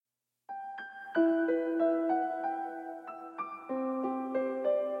Kai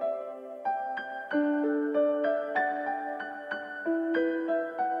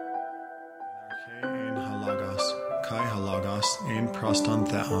halagos ein proston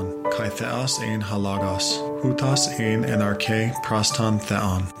theon, kai theos ein halagos, hutas ein enarche proston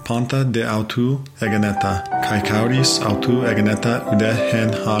theon, ponta de autu egeneta, kai kauris autu egeneta ude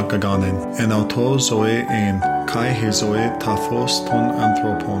hen ha gaganen, en auto zoe ein, kai he zoe taphos ton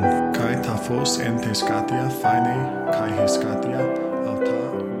anthropon, kai taphos en teskatia phine, kai he skatia auta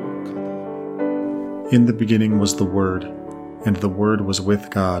u. In the beginning was the Word, and the Word was with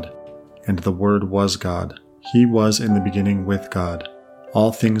God, and the Word was God. He was in the beginning with God.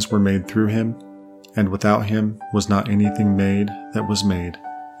 All things were made through him, and without him was not anything made that was made.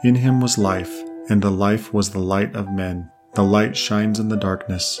 In him was life, and the life was the light of men. The light shines in the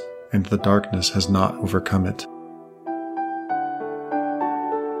darkness, and the darkness has not overcome it.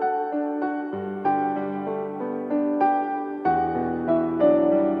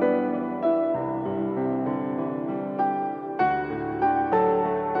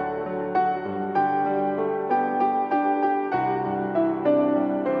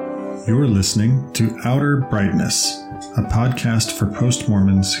 You're listening to Outer Brightness, a podcast for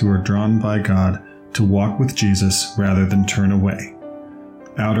post-Mormons who are drawn by God to walk with Jesus rather than turn away.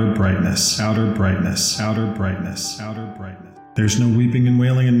 Outer brightness, outer brightness, outer brightness, outer brightness. There's no weeping and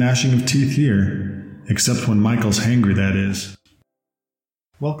wailing and gnashing of teeth here, except when Michael's hangry, that is.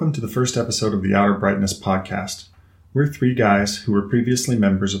 Welcome to the first episode of the Outer Brightness podcast. We're three guys who were previously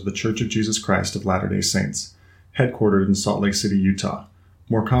members of the Church of Jesus Christ of Latter-day Saints, headquartered in Salt Lake City, Utah,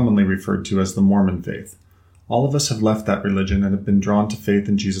 more commonly referred to as the Mormon faith. All of us have left that religion and have been drawn to faith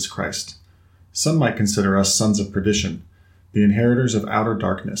in Jesus Christ. Some might consider us sons of perdition, the inheritors of outer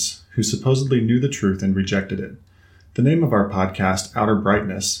darkness, who supposedly knew the truth and rejected it. The name of our podcast, Outer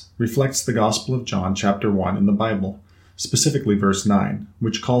Brightness, reflects the Gospel of John chapter 1 in the Bible, specifically verse 9,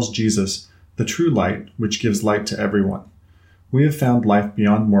 which calls Jesus the true light which gives light to everyone. We have found life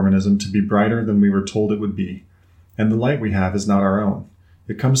beyond Mormonism to be brighter than we were told it would be, and the light we have is not our own.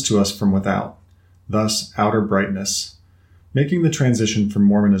 It comes to us from without, thus outer brightness. Making the transition from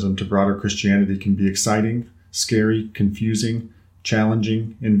Mormonism to broader Christianity can be exciting, scary, confusing,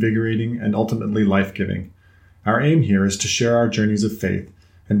 challenging, invigorating, and ultimately life-giving. Our aim here is to share our journeys of faith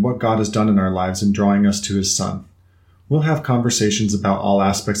and what God has done in our lives in drawing us to His Son. We'll have conversations about all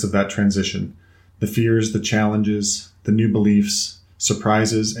aspects of that transition, the fears, the challenges, the new beliefs,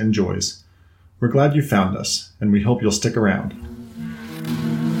 surprises, and joys. We're glad you found us, and we hope you'll stick around.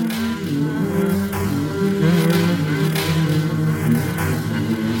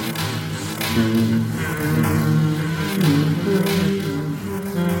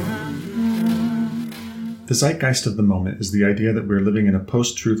 The zeitgeist of the moment is the idea that we're living in a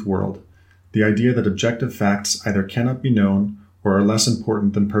post-truth world, the idea that objective facts either cannot be known or are less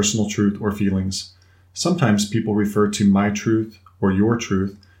important than personal truth or feelings. Sometimes people refer to my truth or your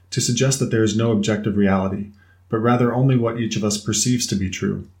truth to suggest that there is no objective reality, but rather only what each of us perceives to be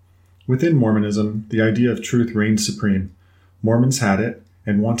true. Within Mormonism, the idea of truth reigned supreme. Mormons had it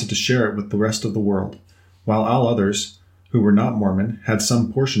and wanted to share it with the rest of the world, while all others, who were not Mormon, had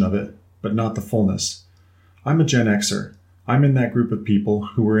some portion of it, but not the fullness. I'm a Gen Xer. I'm in that group of people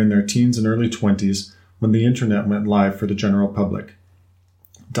who were in their teens and early 20s when the internet went live for the general public.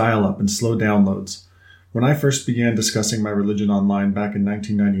 Dial-up and slow downloads. When I first began discussing my religion online back in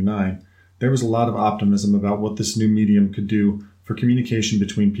 1999, there was a lot of optimism about what this new medium could do for communication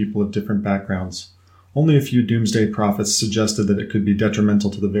between people of different backgrounds. Only a few doomsday prophets suggested that it could be detrimental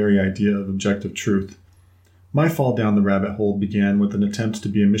to the very idea of objective truth. My fall down the rabbit hole began with an attempt to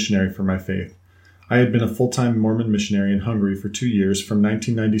be a missionary for my faith. I had been a full-time Mormon missionary in Hungary for 2 years from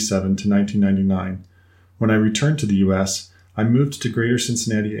 1997 to 1999. When I returned to the U.S., I moved to Greater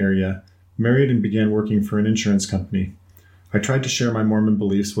Cincinnati area, married and began working for an insurance company. I tried to share my Mormon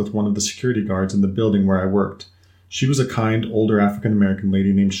beliefs with one of the security guards in the building where I worked. She was a kind, older African-American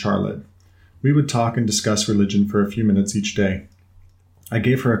lady named Charlotte. We would talk and discuss religion for a few minutes each day. I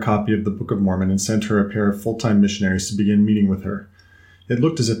gave her a copy of the Book of Mormon and sent her a pair of full-time missionaries to begin meeting with her. It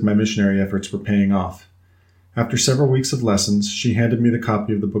looked as if my missionary efforts were paying off. After several weeks of lessons, she handed me the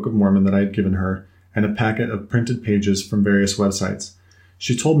copy of the Book of Mormon that I had given her and a packet of printed pages from various websites.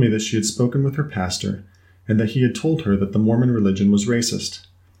 She told me that she had spoken with her pastor and that he had told her that the Mormon religion was racist.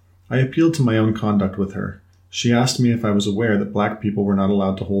 I appealed to my own conduct with her. She asked me if I was aware that black people were not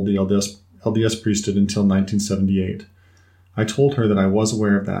allowed to hold the LDS priesthood until 1978. I told her that I was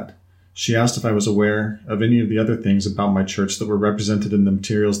aware of that. She asked if I was aware of any of the other things about my church that were represented in the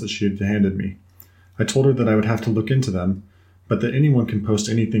materials that she had handed me. I told her that I would have to look into them, but that anyone can post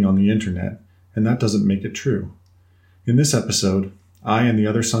anything on the internet, and that doesn't make it true. In this episode, I and the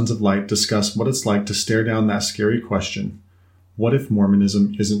other Sons of Light discuss what it's like to stare down that scary question: what if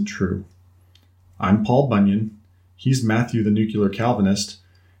Mormonism isn't true? I'm Paul Bunyan, he's Matthew the Nuclear Calvinist,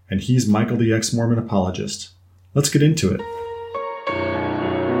 and he's Michael the ex-Mormon apologist. Let's get into it.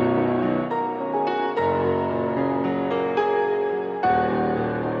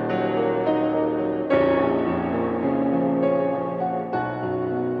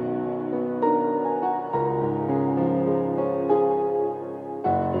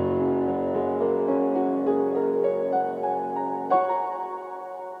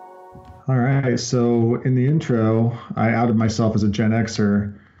 All right, so in the intro, I outed myself as a Gen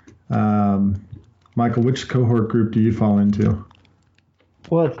Xer. Michael, which cohort group do you fall into?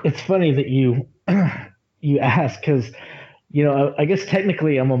 Well, it's funny that you ask because, I guess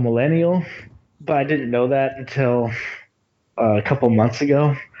technically I'm a millennial, but I didn't know that until a couple months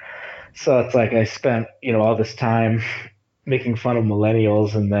ago. So it's like I spent, all this time making fun of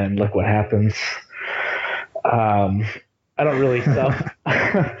millennials, and then look what happens. I don't really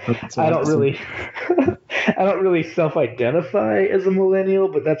I don't really self-identify as a millennial,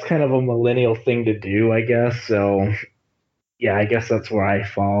 but that's kind of a millennial thing to do, I guess. So yeah, I guess that's where I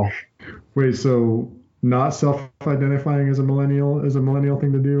fall. Wait, so not self-identifying as a millennial is a millennial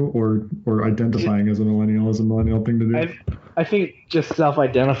thing to do, or identifying as a millennial is a millennial thing to do? I think just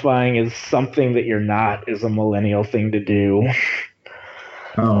self-identifying as something that you're not is a millennial thing to do.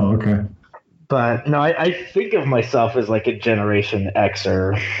 Oh, okay. But no, I think of myself as like a Generation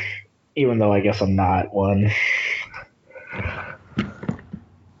Xer, even though I guess I'm not one.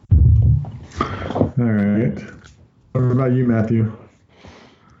 All right. What about you, Matthew?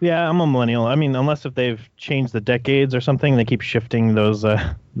 Yeah, I'm a millennial. I mean, unless if they've changed the decades or something, they keep shifting those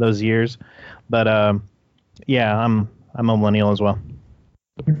years. But yeah, I'm a millennial as well.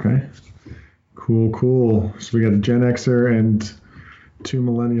 Okay. Cool. So we got a Gen Xer and two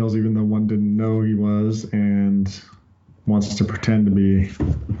millennials, even though one didn't know he was and wants to pretend to be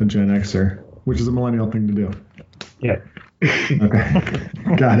a Gen Xer, which is a millennial thing to do. Yeah. Okay.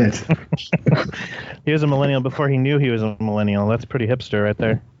 Got it. He was a millennial before he knew he was a millennial. That's pretty hipster right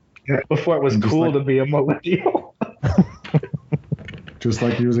there. Yeah, before it was cool to be a millennial. Just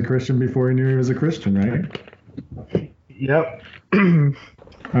like he was a Christian before he knew he was a Christian, right? Yep. All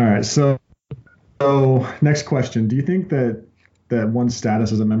right. So next question. Do you think that one's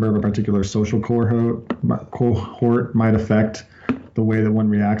status as a member of a particular social cohort might affect the way that one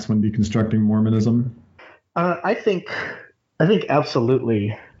reacts when deconstructing Mormonism? I think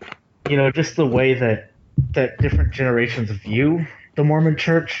absolutely. Just the way that different generations view the Mormon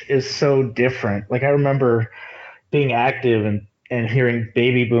Church is so different. Like I remember being active and hearing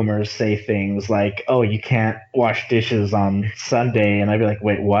baby boomers say things like, "Oh, you can't wash dishes on Sunday," and I'd be like,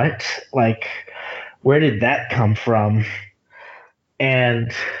 "Wait, what? Like, where did that come from?"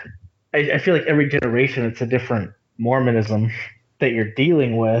 And I feel like every generation, it's a different Mormonism that you're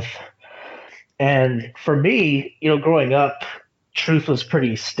dealing with. And for me, growing up, truth was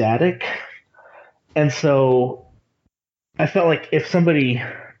pretty static. And so I felt like if somebody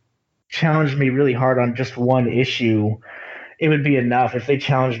challenged me really hard on just one issue, it would be enough. If they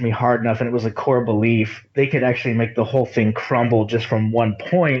challenged me hard enough and it was a core belief, they could actually make the whole thing crumble just from one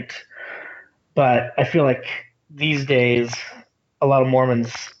point. But I feel like these days, a lot of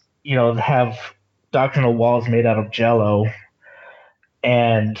Mormons, have doctrinal walls made out of Jell-O,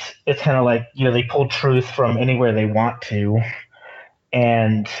 and it's kind of like, they pull truth from anywhere they want to,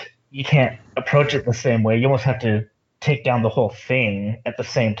 and you can't approach it the same way. You almost have to take down the whole thing at the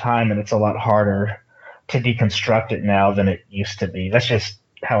same time, and it's a lot harder to deconstruct it now than it used to be. That's just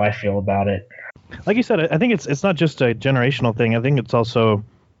how I feel about it. Like you said, I think it's not just a generational thing. I think it's also,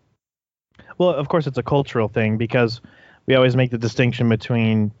 well, of course, it's a cultural thing, because we always make the distinction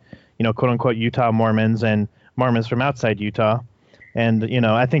between, quote unquote Utah Mormons and Mormons from outside Utah. And,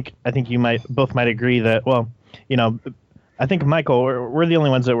 I think you both might agree that, well, I think Michael, we're the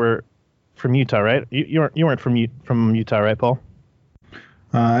only ones that were from Utah, right? You weren't from Utah, right, Paul?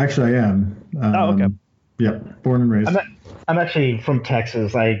 Actually, I am. Oh, okay. Yep, born and raised. I'm actually from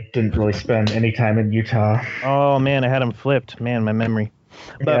Texas. I didn't really spend any time in Utah. Oh man, I had them flipped. Man, my memory.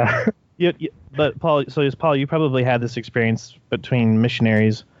 But, yeah. But Paul, you probably had this experience between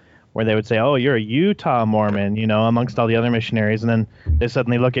missionaries where they would say, "Oh, you're a Utah Mormon," amongst all the other missionaries, and then they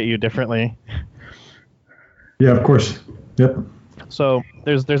suddenly look at you differently. Yeah, of course. Yep. So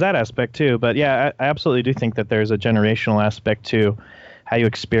there's that aspect too. But yeah, I absolutely do think that there's a generational aspect to how you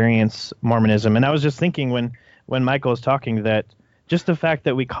experience Mormonism. And I was just thinking when Michael was talking that just the fact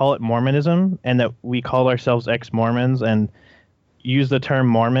that we call it Mormonism and that we call ourselves ex-Mormons and use the term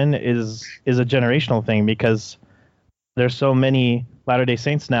Mormon is a generational thing, because there's so many Latter-day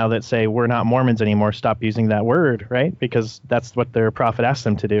Saints now that say we're not Mormons anymore. Stop using that word, right? Because that's what their prophet asked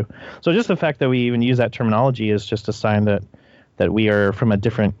them to do. So just the fact that we even use that terminology is just a sign that we are from a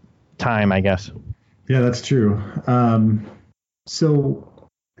different time, I guess. Yeah, that's true. So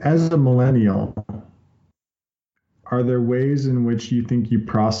as a millennial, are there ways in which you think you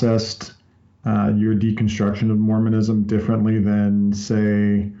processed your deconstruction of Mormonism differently than,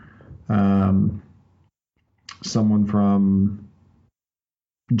 say, someone from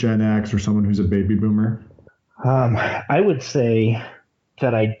Gen X or someone who's a baby boomer? I would say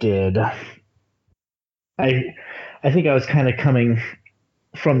that I did. I think I was kind of coming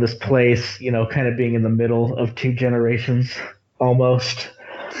from this place, kind of being in the middle of two generations almost,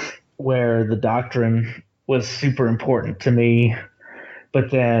 where the doctrine was super important to me,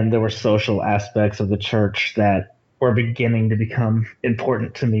 but then there were social aspects of the church that were beginning to become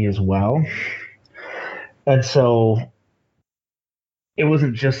important to me as well. And so it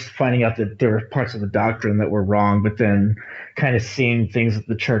wasn't just finding out that there were parts of the doctrine that were wrong, but then kind of seeing things that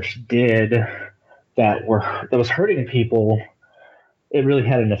the church did that was hurting people. It really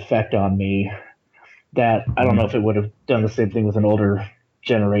had an effect on me that I don't know if it would have done the same thing with an older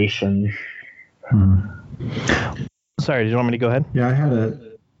generation. Sorry, did you want me to go ahead? Yeah, I had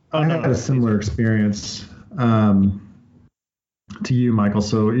a similar experience to you, Michael.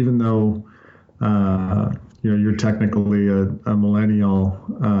 So even though you're technically a millennial,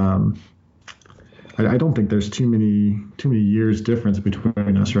 I don't think there's too many years difference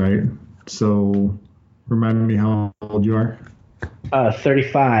between us, right? So remind me how old you are.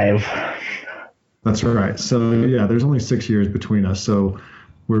 35. That's right. So yeah, there's only 6 years between us. So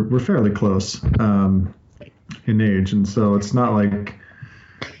we're fairly close in age, and so it's not like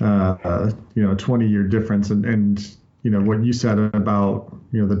a 20-year difference. And what you said about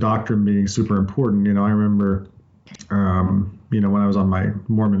the doctrine being super important. I remember when I was on my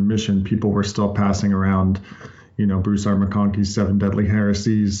Mormon mission, people were still passing around Bruce R. McConkie's 7 Deadly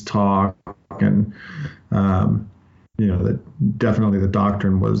Heresies talk, and that definitely the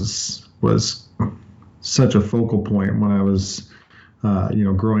doctrine was such a focal point when I was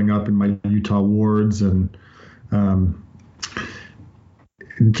growing up in my Utah wards, and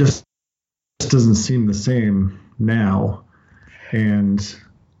it just doesn't seem the same now. And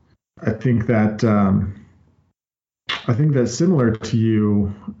I think that similar to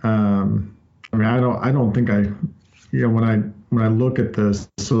you, I don't think when I look at the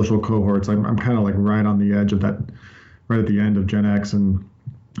social cohorts, I'm kind of like right on the edge of that, right at the end of Gen X, and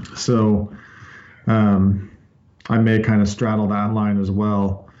so I may kind of straddle that line as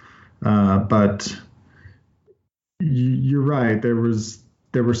well. But you're right. There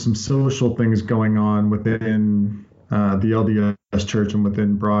were some social things going on within the LDS Church and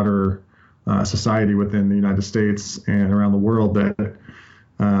within broader society within the United States and around the world that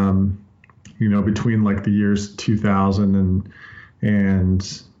between like the years 2000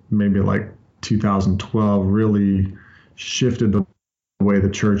 and maybe like 2012 really shifted the way the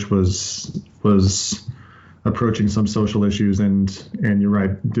church was approaching some social issues, and you're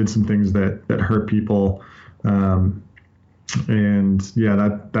right, did some things that hurt people. And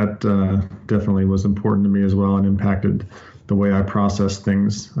yeah, that definitely was important to me as well and impacted the way I process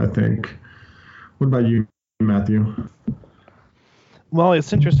things, I think. What about you, Matthew? Well,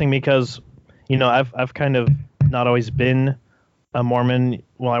 it's interesting because, I've kind of not always been a Mormon.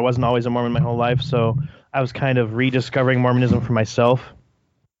 Well, I wasn't always a Mormon my whole life, so I was kind of rediscovering Mormonism for myself.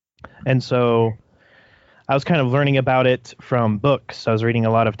 And so I was kind of learning about it from books. I was reading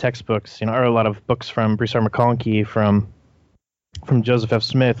a lot of textbooks, or a lot of books from Bruce R. McConkie, from Joseph F.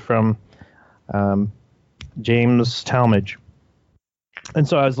 Smith, from James Talmage. And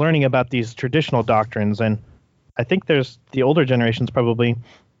so I was learning about these traditional doctrines, and I think the older generations probably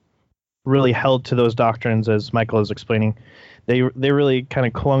really held to those doctrines, as Michael is explaining. They really kind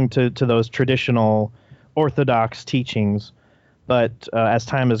of clung to those traditional Orthodox teachings. But as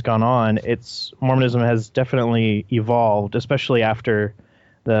time has gone on, Mormonism has definitely evolved, especially after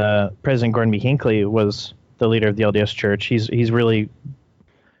the President Gordon B. Hinckley was the leader of the LDS Church. He's really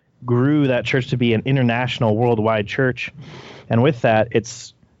grew that church to be an international, worldwide church, and with that,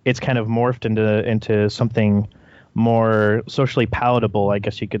 it's kind of morphed into something more socially palatable, I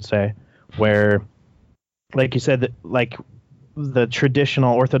guess you could say, where, like you said, like the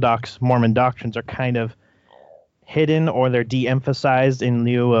traditional Orthodox Mormon doctrines are kind of hidden, or they're de-emphasized in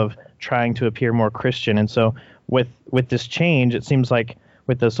lieu of trying to appear more Christian. And so with this change, it seems like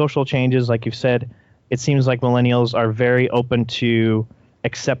with the social changes, like you've said, it seems like millennials are very open to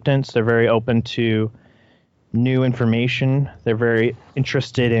acceptance. They're very open to new information. They're very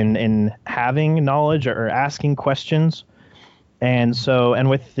interested in having knowledge or asking questions. And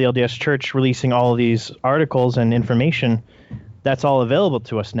with the LDS Church releasing all of these articles and information, that's all available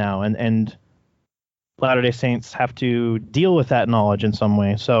to us now. And Latter-day Saints have to deal with that knowledge in some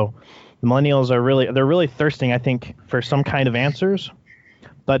way. So the millennials they're really thirsting, I think, for some kind of answers.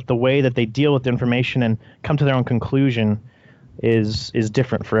 But the way that they deal with the information and come to their own conclusion is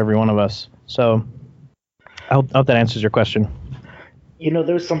different for every one of us. So I hope that answers your question.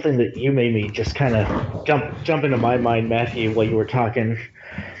 There's something that you made me just kind of jump into my mind, Matthew, while you were talking.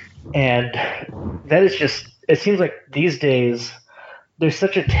 And that is just, it seems like these days there's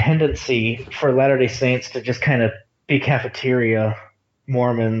such a tendency for Latter-day Saints to just kind of be cafeteria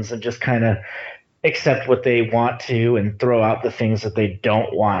Mormons and just kind of accept what they want to and throw out the things that they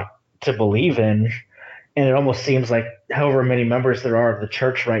don't want to believe in. And it almost seems like however many members there are of the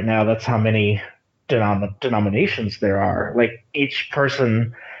church right now, that's how many denominations there are. Like each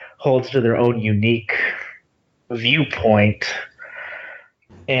person holds to their own unique viewpoint,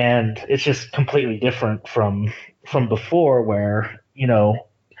 and it's just completely different from before, where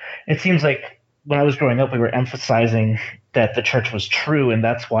it seems like when I was growing up we were emphasizing that the church was true, and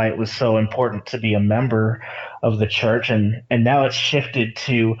that's why it was so important to be a member of the church. And now it's shifted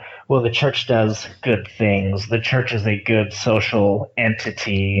to, well, the church does good things, the church is a good social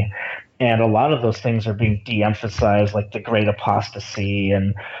entity. And a lot of those things are being de-emphasized, like the great apostasy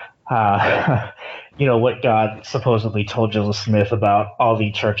and, what God supposedly told Joseph Smith about all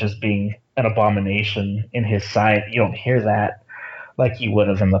the churches being an abomination in his sight. You don't hear that like you would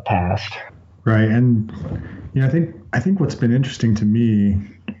have in the past. Right. And, I think what's been interesting to me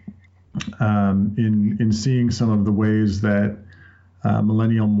in seeing some of the ways that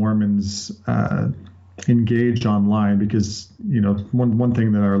millennial Mormons engaged online, because one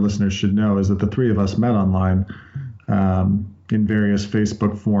thing that our listeners should know is that the three of us met online in various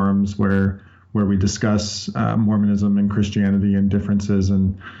Facebook forums where we discuss Mormonism and Christianity and differences,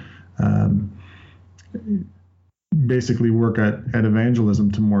 and basically work at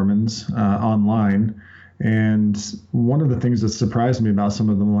evangelism to Mormons online. And one of the things that surprised me about some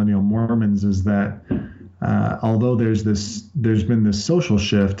of the millennial Mormons is that although there's been this social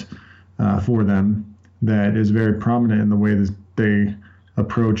shift for them that is very prominent in the way that they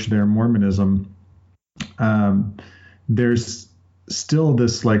approach their Mormonism, there's still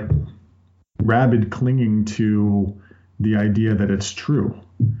this like rabid clinging to the idea that it's true,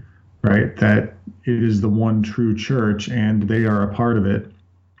 right? That it is the one true church and they are a part of it,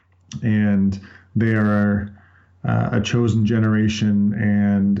 and they are a chosen generation,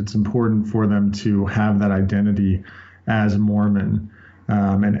 and it's important for them to have that identity as Mormon.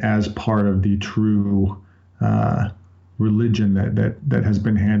 And as part of the true religion that has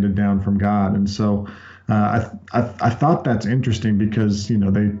been handed down from God. And so I thought that's interesting because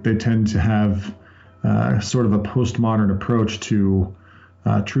they tend to have sort of a postmodern approach to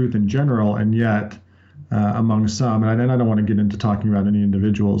truth in general, and yet among some, and I don't want to get into talking about any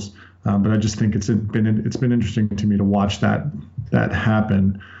individuals, but I just think it's been interesting to me to watch that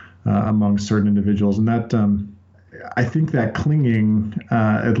happen among certain individuals, and that. I think that clinging,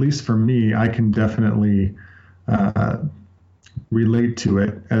 at least for me, I can definitely relate to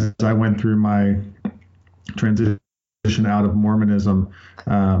it. As I went through my transition out of Mormonism,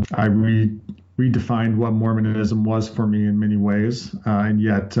 I redefined what Mormonism was for me in many ways, and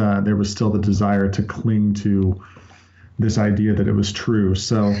yet there was still the desire to cling to this idea that it was true.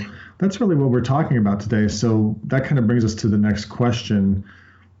 So that's really what we're talking about today. So that kind of brings us to the next question.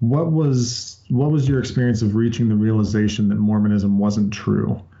 What was your experience of reaching the realization that Mormonism wasn't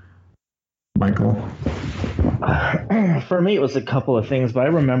true, Michael? For me, it was a couple of things, but I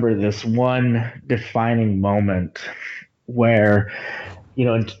remember this one defining moment where,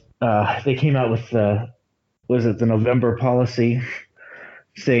 they came out with the November policy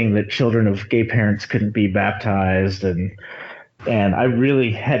saying that children of gay parents couldn't be baptized, and I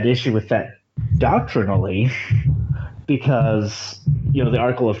really had issue with that doctrinally. Because, the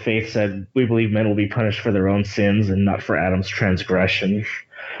Article of Faith said, we believe men will be punished for their own sins and not for Adam's transgression.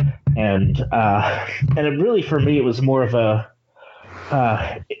 And it really, for me, it was more of a,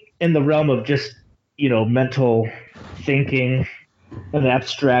 in the realm of just, mental thinking, an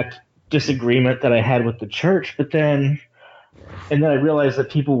abstract disagreement that I had with the church. And then I realized that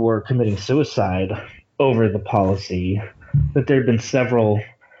people were committing suicide over the policy, that there had been several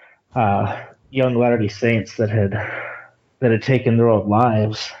young Latter-day Saints that had taken their own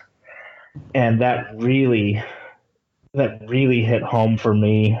lives, and that really hit home for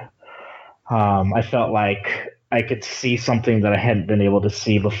me. I felt like I could see something that I hadn't been able to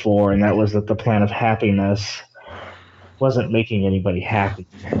see before, and that was that the plan of happiness wasn't making anybody happy,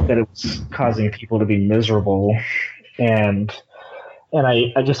 that it was causing people to be miserable. And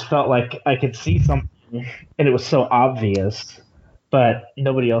I just felt like I could see something, and it was so obvious, but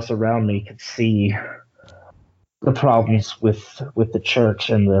nobody else around me could see the problems with the church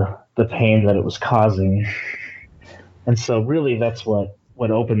and the pain that it was causing. And so really that's what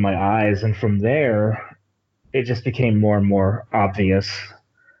opened my eyes. And from there, it just became more and more obvious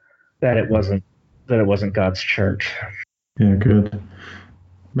that it wasn't God's church. Yeah, good.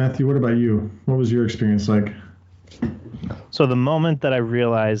 Matthew, what about you? What was your experience like? So the moment that I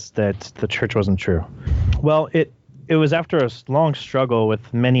realized that the church wasn't true, well, it was after a long struggle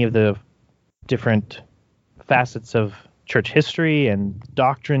with many of the different facets of church history and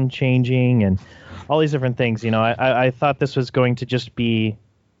doctrine changing and all these different things. I thought this was going to just be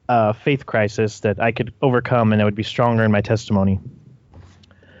a faith crisis that I could overcome, and I would be stronger in my testimony.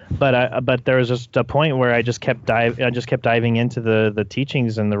 But there was just a point where I just kept diving into the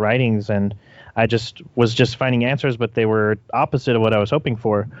teachings and the writings, and I was finding answers, but they were opposite of what I was hoping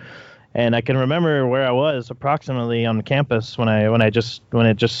for. And I can remember where I was approximately on the campus when I just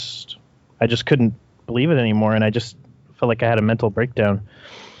couldn't believe it anymore, and I just felt like I had a mental breakdown.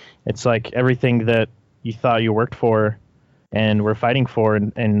 It's like everything that you thought you worked for and were fighting for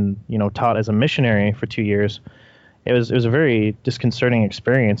and taught as a missionary for 2 years. It was a very disconcerting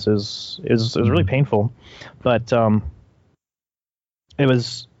experience. It was really painful, but it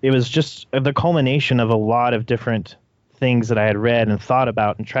was just the culmination of a lot of different things that I had read and thought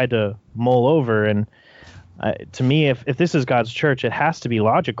about and tried to mull over. And to me, if this is God's church, it has to be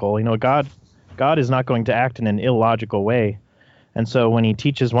logical. God is not going to act in an illogical way. And so when he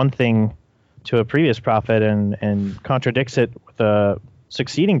teaches one thing to a previous prophet and contradicts it with a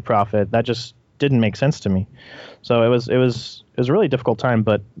succeeding prophet, that just didn't make sense to me. So it was a really difficult time,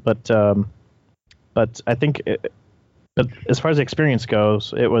 but I think but as far as the experience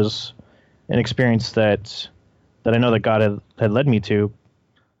goes, it was an experience that I know that God had led me to.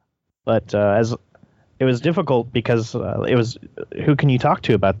 But as it was difficult because it was, who can you talk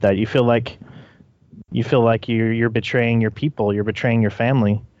to about that? You feel like you're betraying your people, you're betraying your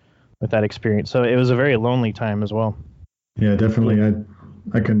family with that experience. So it was a very lonely time as well. Yeah, definitely.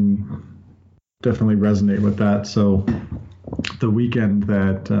 I can definitely resonate with that. So the weekend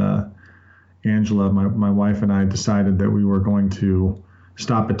that Angela, my wife, and I decided that we were going to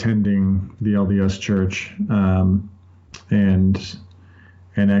stop attending the LDS church and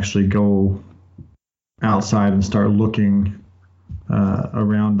actually go outside and start looking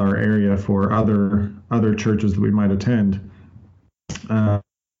around our area for other churches that we might attend.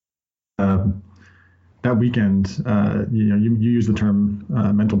 That weekend, you use the term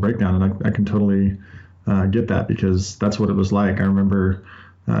mental breakdown, and I can totally get that, because that's what it was like. I remember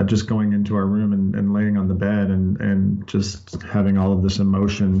just going into our room and laying on the bed and just having all of this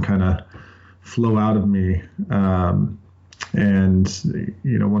emotion kind of flow out of me. And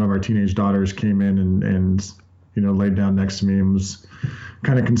one of our teenage daughters came in and laid down next to me and was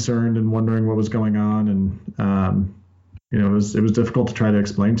kind of concerned and wondering what was going on. And it was difficult to try to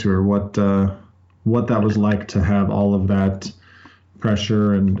explain to her what that was like, to have all of that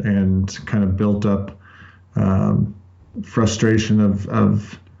pressure and kind of built up frustration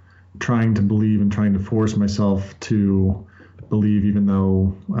of trying to believe and trying to force myself to believe, even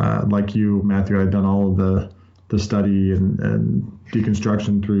though, like you, Matthew, I'd done all of the study and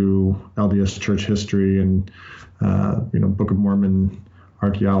deconstruction through LDS church history and Book of Mormon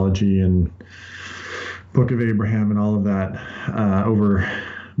archaeology and Book of Abraham and all of that over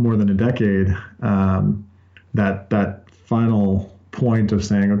more than a decade. That final point of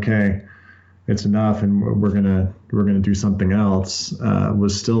saying, okay, it's enough, and we're gonna do something else,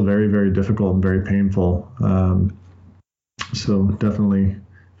 was still very, very difficult and very painful. So definitely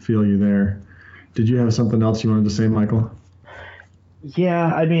feel you there. Did you have something else you wanted to say, Michael? Yeah,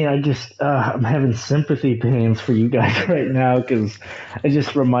 I mean, I'm having sympathy pains for you guys right now, because it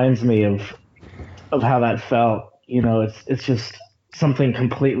just reminds me of how that felt. It's just something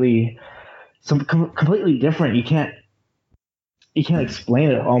completely different. You can't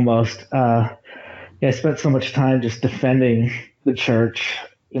explain it almost. I spent so much time just defending the church,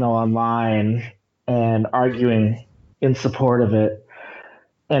 online and arguing in support of it,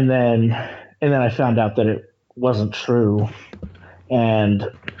 and then I found out that it wasn't true. And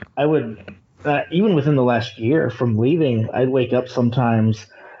I would, even within the last year from leaving, I'd wake up sometimes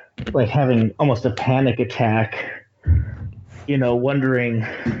like having almost a panic attack, wondering,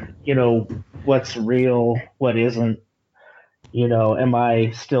 what's real, what isn't. Am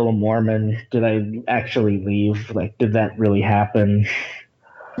I still a Mormon? Did I actually leave? Like, did that really happen?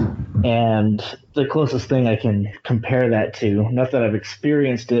 And the closest thing I can compare that to, not that I've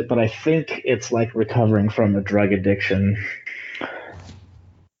experienced it, but I think it's like recovering from a drug addiction.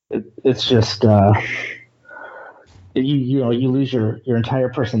 It's just, you lose your entire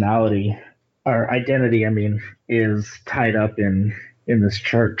personality, or identity, I mean, is tied up in this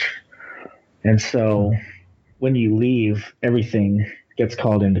church. And so when you leave, everything gets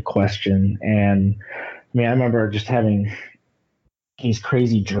called into question. And I mean, I remember just having these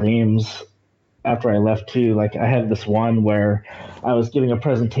crazy dreams after I left too. Like, I had this one where I was giving a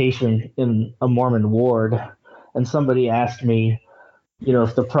presentation in a Mormon ward, and somebody asked me,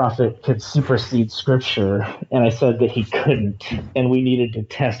 if the prophet could supersede scripture, and I said that he couldn't, and we needed to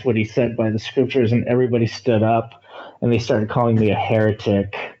test what he said by the scriptures, and everybody stood up and they started calling me a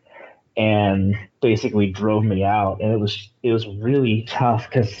heretic and basically drove me out. And it was really tough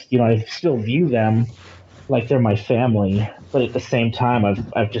because I still view them like they're my family, but at the same time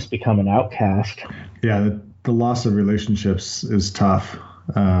I've just become an outcast. Yeah, the loss of relationships is tough,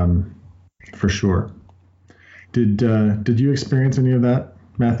 for sure. Did you experience any of that,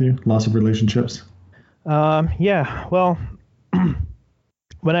 Matthew? Loss of relationships? Yeah. Well,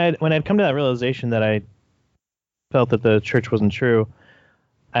 when I'd come to that realization that I felt that the church wasn't true,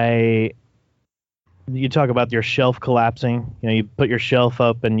 you talk about your shelf collapsing. You put your shelf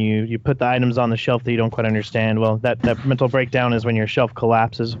up and you put the items on the shelf that you don't quite understand. Well, that mental breakdown is when your shelf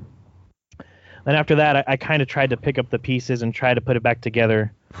collapses. And after that, I kind of tried to pick up the pieces and try to put it back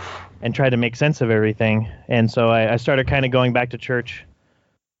together and try to make sense of everything. And so I started kind of going back to church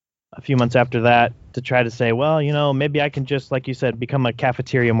a few months after that to try to say, well, maybe I can just, like you said, become a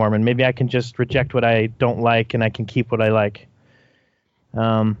cafeteria Mormon. Maybe I can just reject what I don't like and I can keep what I like.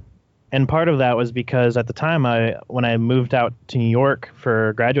 And part of that was because at the time, when I moved out to New York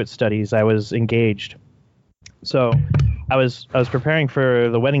for graduate studies, I was engaged. So I was preparing for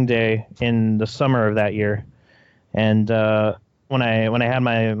the wedding day in the summer of that year, and when I had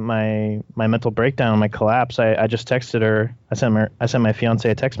my mental breakdown, my collapse, I just texted her. I sent my fiance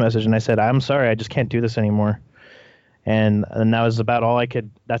a text message, and I said, "I'm sorry, I just can't do this anymore." And that was about all I could.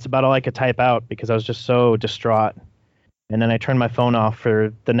 That's about all I could type out because I was just so distraught. And then I turned my phone off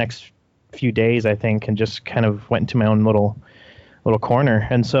for the next few days, I think, and just kind of went into my own little corner.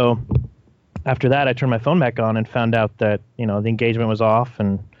 And so after that, I turned my phone back on and found out that the engagement was off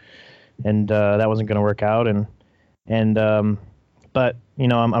and that wasn't going to work out. But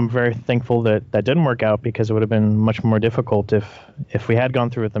I'm very thankful that didn't work out because it would have been much more difficult if we had gone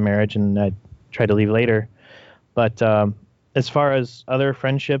through with the marriage and I tried to leave later. But as far as other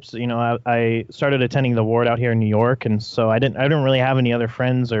friendships, I started attending the ward out here in New York, and so I didn't really have any other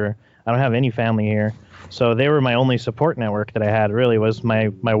friends, or I don't have any family here. So they were my only support network that I had, really, was my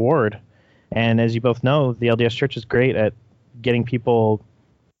ward. And as you both know, the LDS Church is great at getting people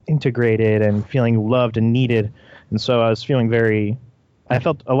integrated and feeling loved and needed. And so I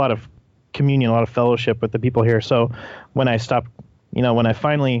felt a lot of communion, a lot of fellowship with the people here. So when I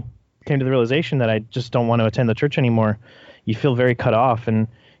finally came to the realization that I just don't want to attend the church anymore, you feel very cut off and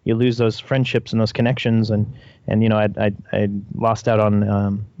you lose those friendships and those connections. And I lost out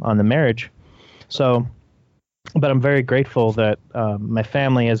on the marriage. So, but I'm very grateful that my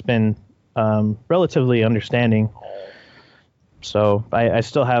family has been relatively understanding. So I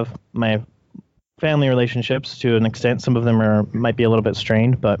still have my family relationships to an extent. Some of them might be a little bit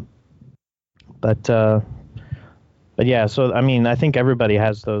strained, but yeah. So I mean, I think everybody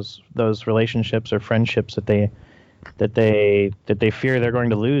has those relationships or friendships that they fear they're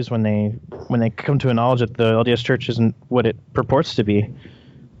going to lose when they come to a knowledge that the LDS Church isn't what it purports to be.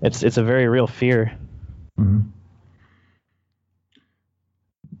 It's a very real fear. Mm-hmm.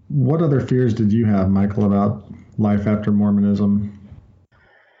 What other fears did you have, Michael, about life after Mormonism?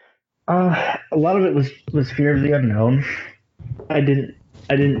 A lot of it was fear of the unknown. I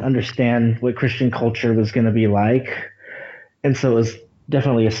didn't understand what Christian culture was going to be like, and so it was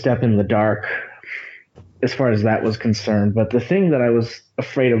definitely a step in the dark as far as that was concerned. But the thing that I was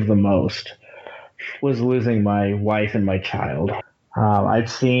afraid of the most was losing my wife and my child. I've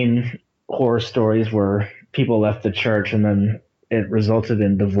seen horror stories where people left the church and then it resulted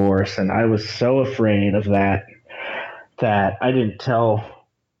in divorce, and I was so afraid of that I didn't tell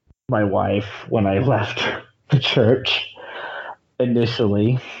my wife when I left the church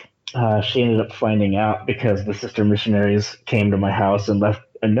initially. She ended up finding out because the sister missionaries came to my house and left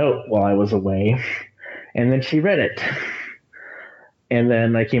a note while I was away, and then she read it. And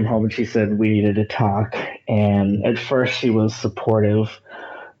then I came home and she said we needed to talk, and at first she was supportive,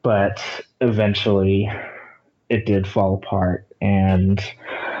 but eventually it did fall apart. And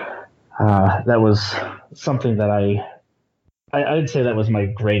that was something that I'd say that was my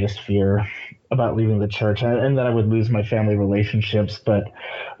greatest fear about leaving the church, and that I would lose my family relationships. But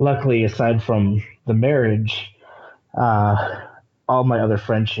luckily, aside from the marriage, all my other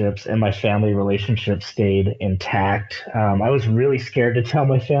friendships and my family relationships stayed intact. I was really scared to tell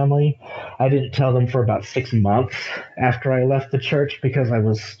my family. I didn't tell them for about 6 months after I left the church because I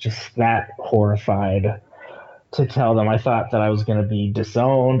was just that horrified to tell them. I thought that I was going to be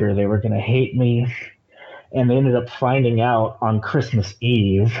disowned or they were going to hate me. And they ended up finding out on Christmas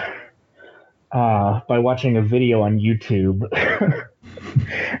Eve by watching a video on YouTube.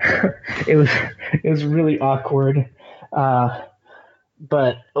 It was really awkward.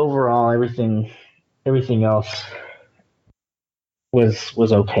 But overall, everything else was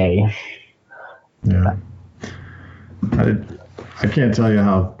okay. Yeah. I can't tell you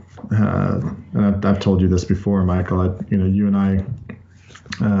how, and I've told you this before, Michael. You and I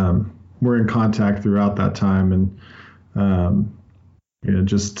were in contact throughout that time, and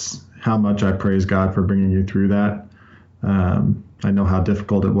just how much I praise God for bringing you through that. I know how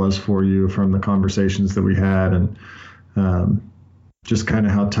difficult it was for you from the conversations that we had, and just kind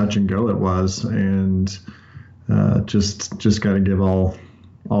of how touch and go it was, and just got to give all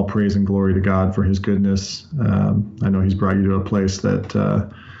praise and glory to God for His goodness. I know He's brought you to a place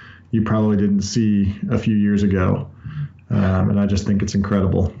that you probably didn't see a few years ago, and I just think it's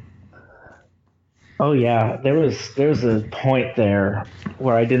incredible. Oh yeah, there was a point there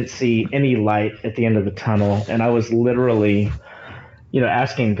where I didn't see any light at the end of the tunnel, and I was literally,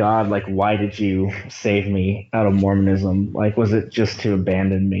 asking God, like, why did you save me out of Mormonism? Like, was it just to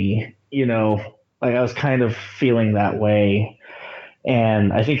abandon me? Like, I was kind of feeling that way.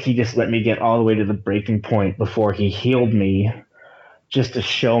 And I think He just let me get all the way to the breaking point before He healed me, just to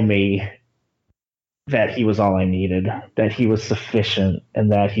show me that He was all I needed, that He was sufficient,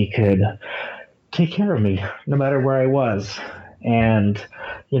 and that He could take care of me no matter where I was. And,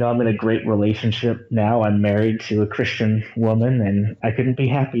 I'm in a great relationship now. I'm married to a Christian woman, and I couldn't be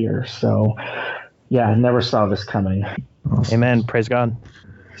happier. So, yeah, I never saw this coming. Awesome. Amen. Praise God.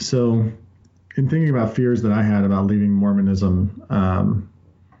 So, in thinking about fears that I had about leaving Mormonism,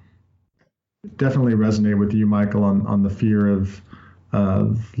 definitely resonate with you, Michael, on the fear of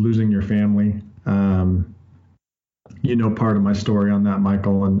losing your family. Part of my story on that,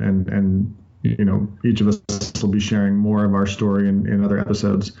 Michael, and each of us will be sharing more of our story in other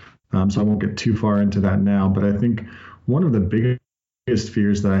episodes. So I won't get too far into that now, but I think one of the biggest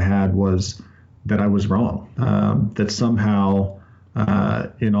fears that I had was that I was wrong, that somehow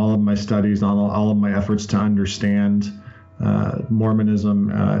in all of my studies, all of my efforts to understand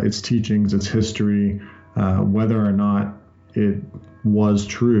Mormonism, its teachings, its history, whether or not it was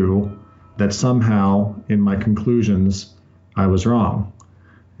true, that somehow in my conclusions I was wrong.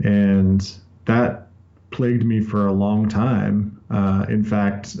 And that plagued me for a long time. In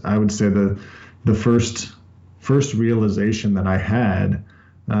fact, I would say the first realization that I had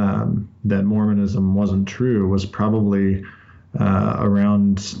that Mormonism wasn't true was probably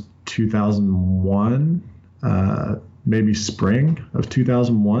around 2001, maybe spring of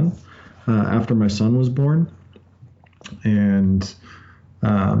 2001, after my son was born. And,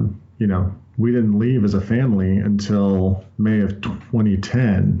 we didn't leave as a family until May of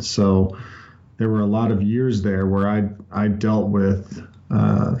 2010. So there were a lot of years there where I dealt with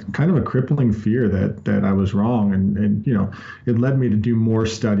kind of a crippling fear that I was wrong. And it led me to do more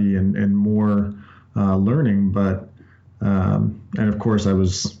study and more learning. But, and of course I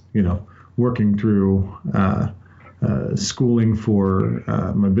was, working through schooling for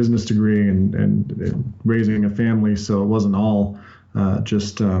my business degree and raising a family. So it wasn't all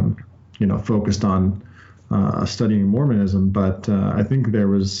just, focused on studying Mormonism, but I think there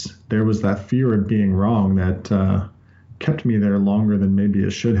was that fear of being wrong that kept me there longer than maybe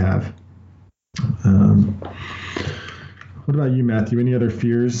it should have. What about you, Matthew? Any other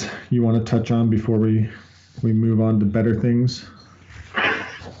fears you want to touch on before we move on to better things?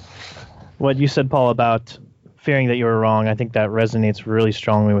 What you said, Paul, about fearing that you were wrong, I think that resonates really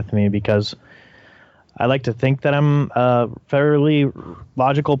strongly with me because I like to think that I'm a fairly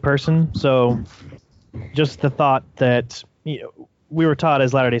logical person. So just the thought that we were taught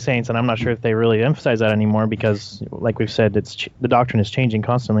as Latter-day Saints, and I'm not sure if they really emphasize that anymore because, like we've said, the doctrine is changing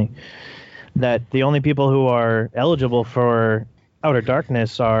constantly, that the only people who are eligible for outer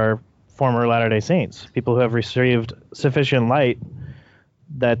darkness are former Latter-day Saints, people who have received sufficient light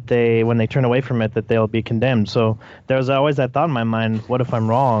that when they turn away from it, that they'll be condemned. So there's always that thought in my mind, what if I'm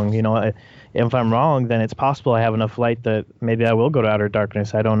wrong? If I'm wrong, then it's possible I have enough light that maybe I will go to outer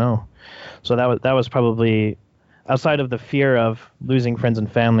darkness. I don't know. So that was probably outside of the fear of losing friends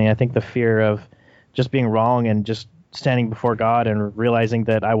and family, I think the fear of just being wrong and just standing before God and realizing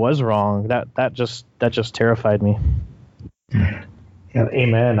that I was wrong, that just terrified me. Yeah,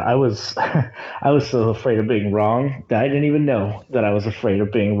 amen. I was so afraid of being wrong that I didn't even know that I was afraid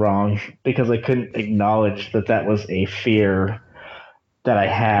of being wrong, because I couldn't acknowledge that was a fear that I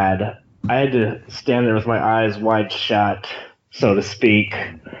had. I had to stand there with my eyes wide shut, so to speak.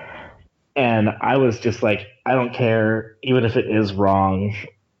 And I was just like, I don't care, even if it is wrong.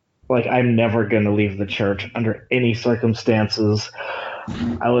 Like, I'm never going to leave the church under any circumstances.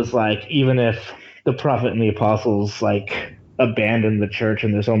 I was like, even if the prophet and the apostles, like, abandon the church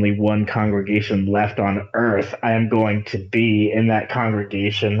and there's only one congregation left on earth, I am going to be in that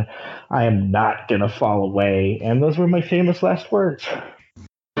congregation. I am not going to fall away. And those were my famous last words.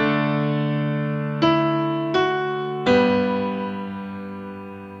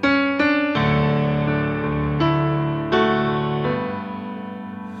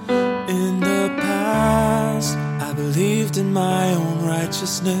 In my own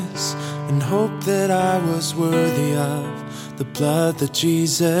righteousness and hope that I was worthy of the blood that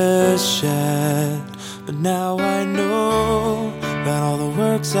Jesus shed. But now I know that all the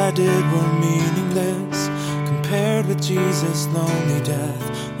works I did were meaningless compared with Jesus' lonely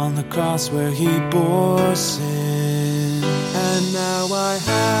death on the cross where he bore sin. And now I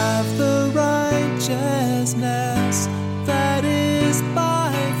have the righteousness that is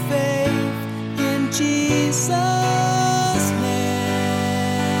by faith in Jesus.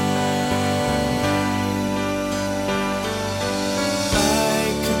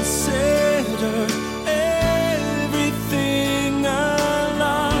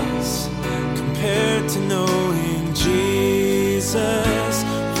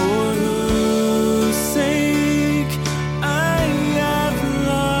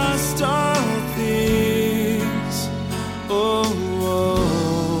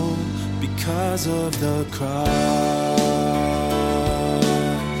 Of the cross.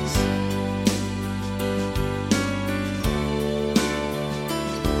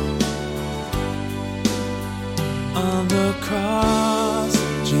 On the cross,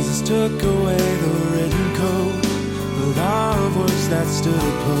 Jesus took away the written code, the law of works that stood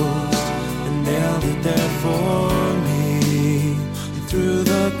opposed, and nailed it there for me. And through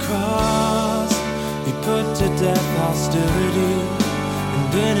the cross, he put to death hostility,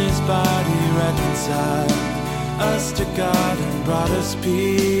 and in his body reconciled us to God and brought us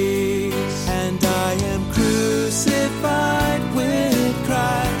peace. And I am crucified with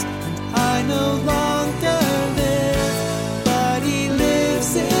Christ, and I no longer live, but he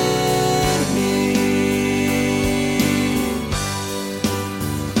lives in me.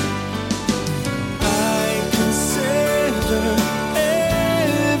 I consider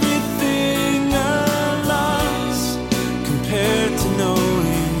everything a loss compared to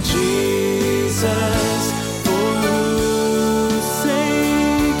knowing Jesus, for whose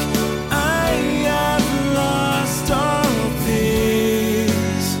sake I have lost all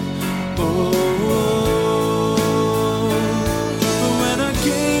things. Oh, but when I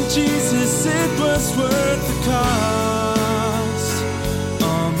gained Jesus, it was worth the cost.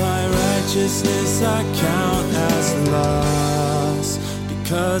 All my righteousness I count as loss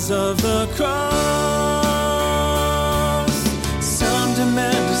because of the cross. Some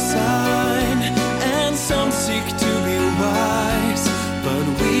demand a sign, and some seek to be wise, but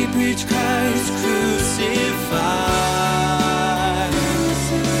we preach Christ crucified.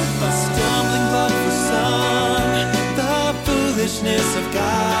 A stumbling block for some, the foolishness of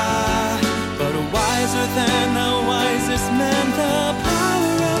God, but wiser than the wisest man, the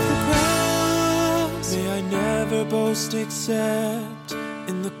power of the cross. May I never boast except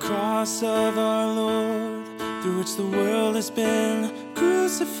in the cross of our Lord, through which the world has been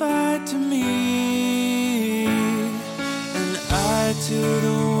crucified to me, and I to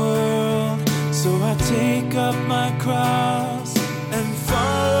the world. So I take up my cross and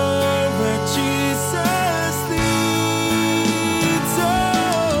follow where Jesus leads.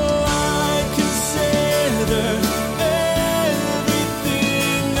 Oh, I consider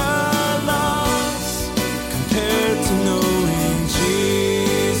everything a loss compared to knowing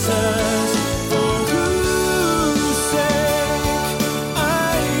Jesus, for whose sake I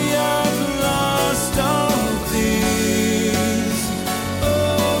have lost all things.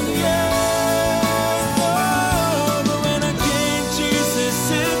 Oh yeah, oh, but when I gained Jesus,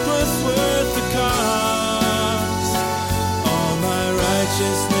 it was worth the cost. All my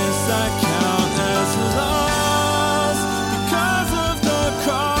righteousness I count as loss because of the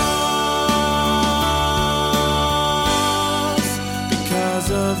cross,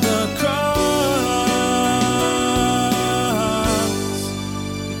 because of the cross.